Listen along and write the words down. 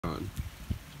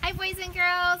Hi boys and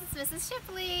girls, it's Mrs.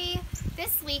 Shipley.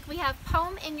 This week we have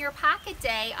Poem in Your Pocket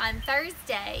Day on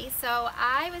Thursday. So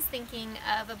I was thinking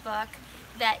of a book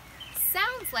that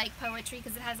sounds like poetry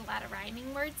because it has a lot of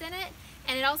rhyming words in it,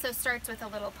 and it also starts with a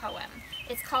little poem.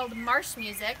 It's called Marsh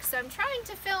music, so I'm trying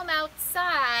to film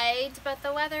outside, but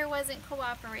the weather wasn't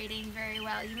cooperating very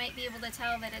well. You might be able to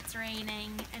tell that it's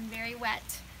raining and very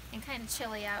wet and kind of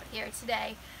chilly out here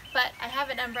today, but I have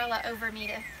an umbrella over me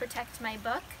to protect my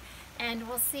book, and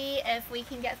we'll see if we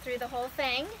can get through the whole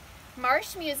thing.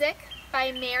 Marsh Music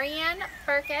by Marianne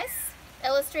Burkus,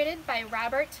 illustrated by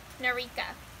Robert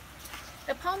Narica.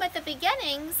 The poem at the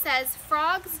beginning says,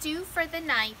 "Frogs do for the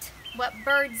night what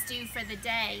birds do for the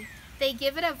day. They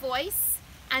give it a voice,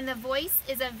 and the voice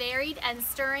is a varied and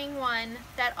stirring one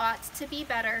that ought to be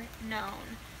better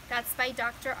known." That's by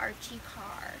Dr. Archie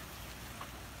Carr.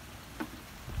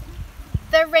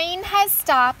 The rain has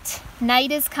stopped,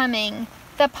 night is coming.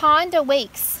 The pond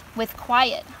awakes with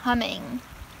quiet humming.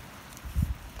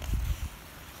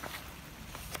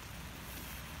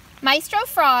 Maestro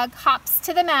Frog hops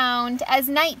to the mound as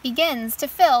night begins to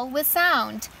fill with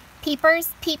sound.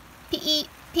 Peepers peep, peep,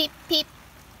 peep, peep.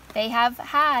 They have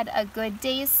had a good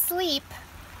day's sleep.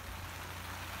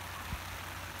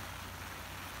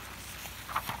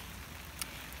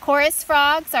 Chorus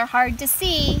frogs are hard to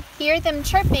see. Hear them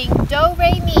chirping do,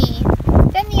 re, mi.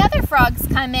 Then the other frogs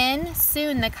come in.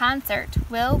 Soon the concert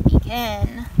will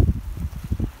begin.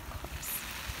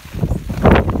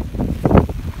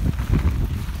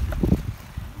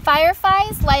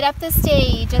 Fireflies light up the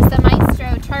stage as the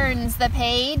maestro turns the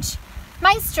page.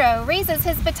 Maestro raises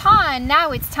his baton.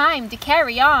 Now it's time to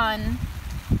carry on.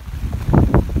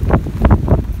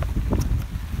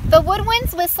 The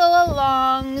woodwinds whistle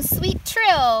along, sweet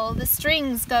trill. The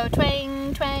strings go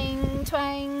twang, twang,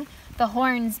 twang. The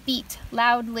horns beat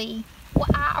loudly.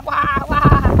 Wah, wah,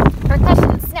 wah.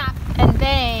 Percussion snap and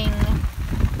bang.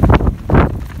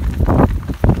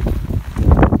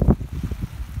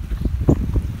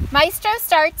 Maestro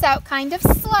starts out kind of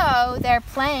slow. They're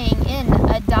playing in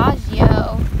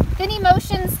adagio. Then he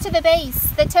motions to the bass.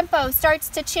 The tempo starts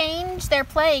to change. They're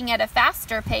playing at a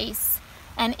faster pace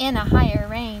and in a higher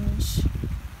range.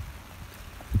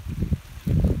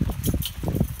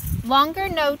 Longer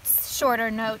notes, shorter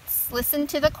notes. Listen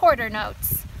to the quarter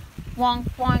notes. Wonk,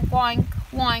 wonk, wonk,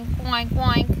 wonk, wonk,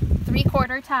 wonk.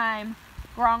 3/4 time.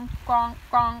 Gronk, gronk,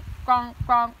 gronk, gronk,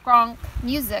 gronk, gronk.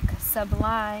 Music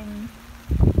sublime.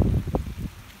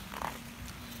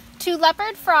 Two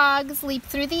leopard frogs leap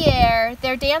through the air.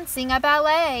 They're dancing a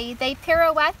ballet. They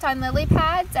pirouette on lily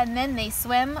pads and then they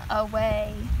swim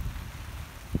away.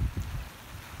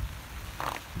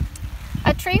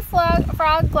 A tree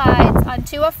frog glides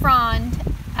onto a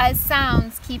frond as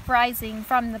sounds keep rising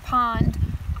from the pond.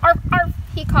 Arf, arf,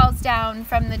 he calls down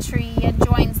from the tree and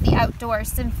joins the outdoor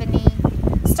symphony.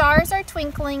 Stars are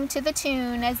twinkling to the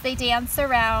tune as they dance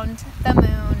around the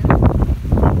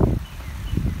moon.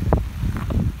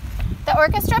 The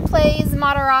orchestra plays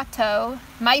moderato.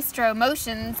 Maestro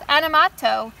motions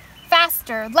animato.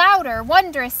 Faster, louder,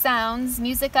 wondrous sounds.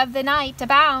 Music of the night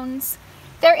abounds.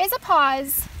 There is a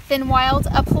pause, then wild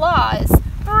applause.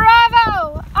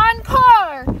 Bravo!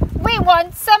 Encore! We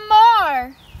want some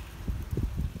more!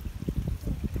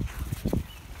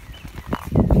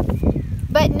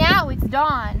 But now it's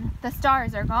dawn. The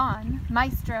stars are gone.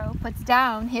 Maestro puts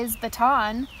down his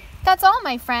baton. That's all,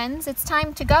 my friends. It's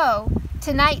time to go.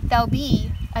 Tonight there'll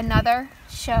be another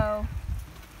show.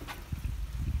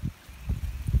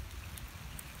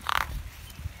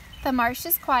 The marsh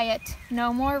is quiet,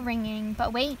 no more ringing,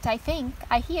 but wait, I think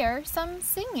I hear some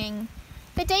singing.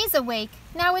 The day's awake,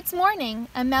 now it's morning,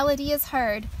 a melody is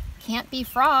heard. Can't be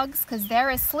frogs, 'cause they're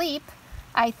asleep.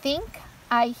 I think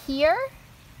I hear...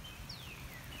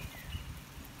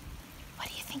 What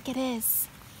do you think it is?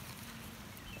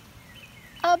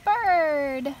 A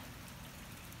bird.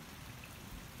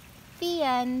 The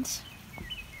end.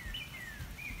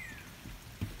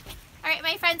 All right,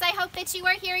 my friends, I hope that you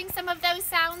are hearing some of those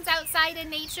sounds outside in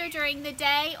nature during the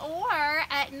day or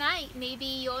at night. Maybe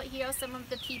you'll hear some of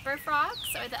the peeper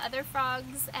frogs or the other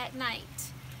frogs at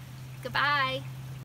night. Goodbye.